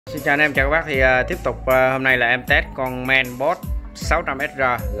Xin chào anh em, chào các bác. Thì tiếp tục hôm nay là em test con Bose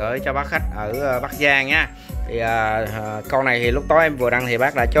 600SR gửi cho bác khách ở Bắc Giang nha. Thì con này thì lúc tối em vừa đăng thì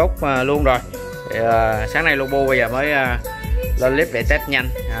bác đã chốt luôn rồi. Thì sáng nay lobo bây giờ mới lên clip để test nhanh,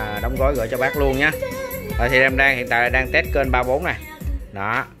 đóng gói gửi cho bác luôn nhá. Thì em hiện tại đang test kênh 34 này.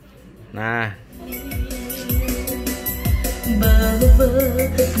 Đó. Nè.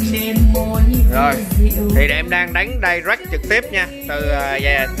 Rồi thì em đang đánh direct trực tiếp nha, từ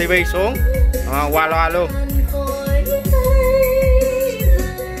TV xuống qua loa luôn.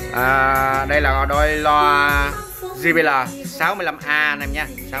 Đây là đôi loa JBL 65A anh em nha,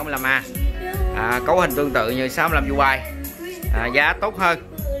 65A, cấu hình tương tự như 65 UI, giá tốt hơn.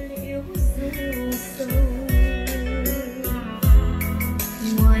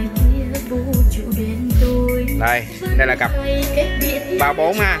 Đây là cặp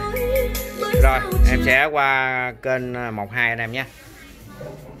 34 ha. Rồi em sẽ qua kênh 12 anh em nhé.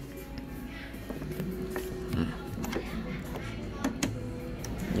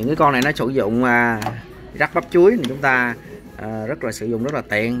 Những cái con này nó sử dụng rắc bắp chuối thì chúng ta sử dụng rất là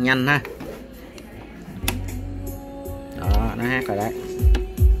tiện, nhanh ha. Đó, nó hát rồi đấy.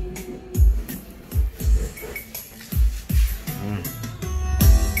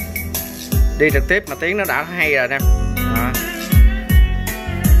 Đi trực tiếp mà tiếng nó đã hay rồi em.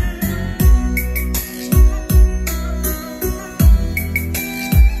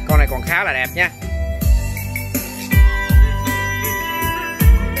 Con này còn khá là đẹp nha.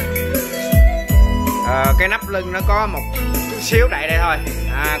 Cái nắp lưng nó có một chút xíu đậy đây thôi,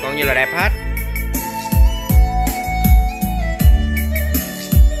 còn như là đẹp hết.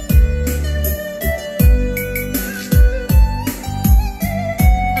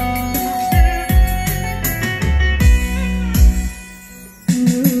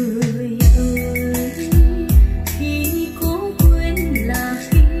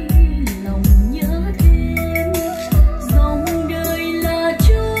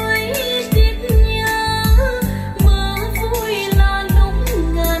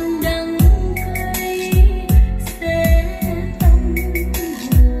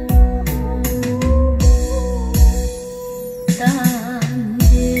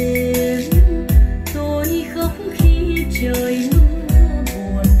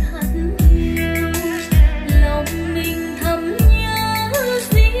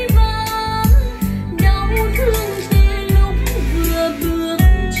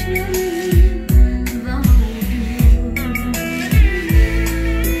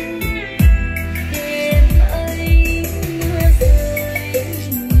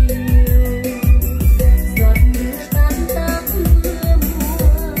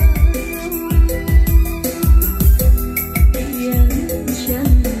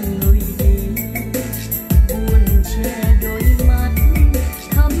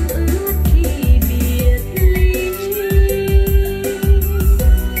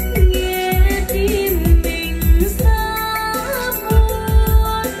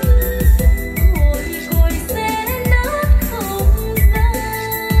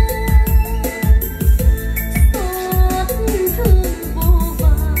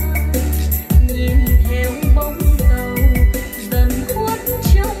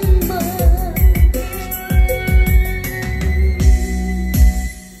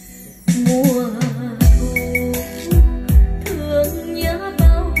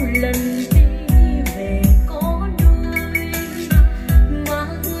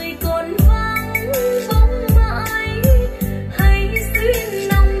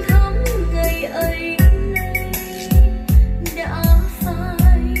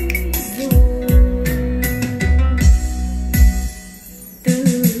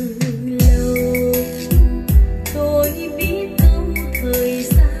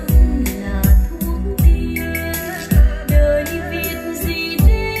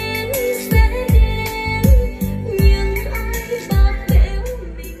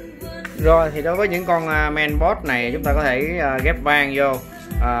 Rồi thì đối với những con Bose này chúng ta có thể ghép vang vô,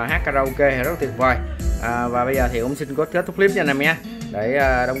 hát karaoke rất tuyệt vời. Và bây giờ thì cũng xin kết thúc clip cho anh em nhé, để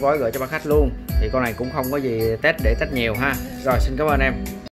đóng gói gửi cho bác khách luôn. Thì con này cũng không có gì test để test nhiều ha. Rồi xin cảm ơn em.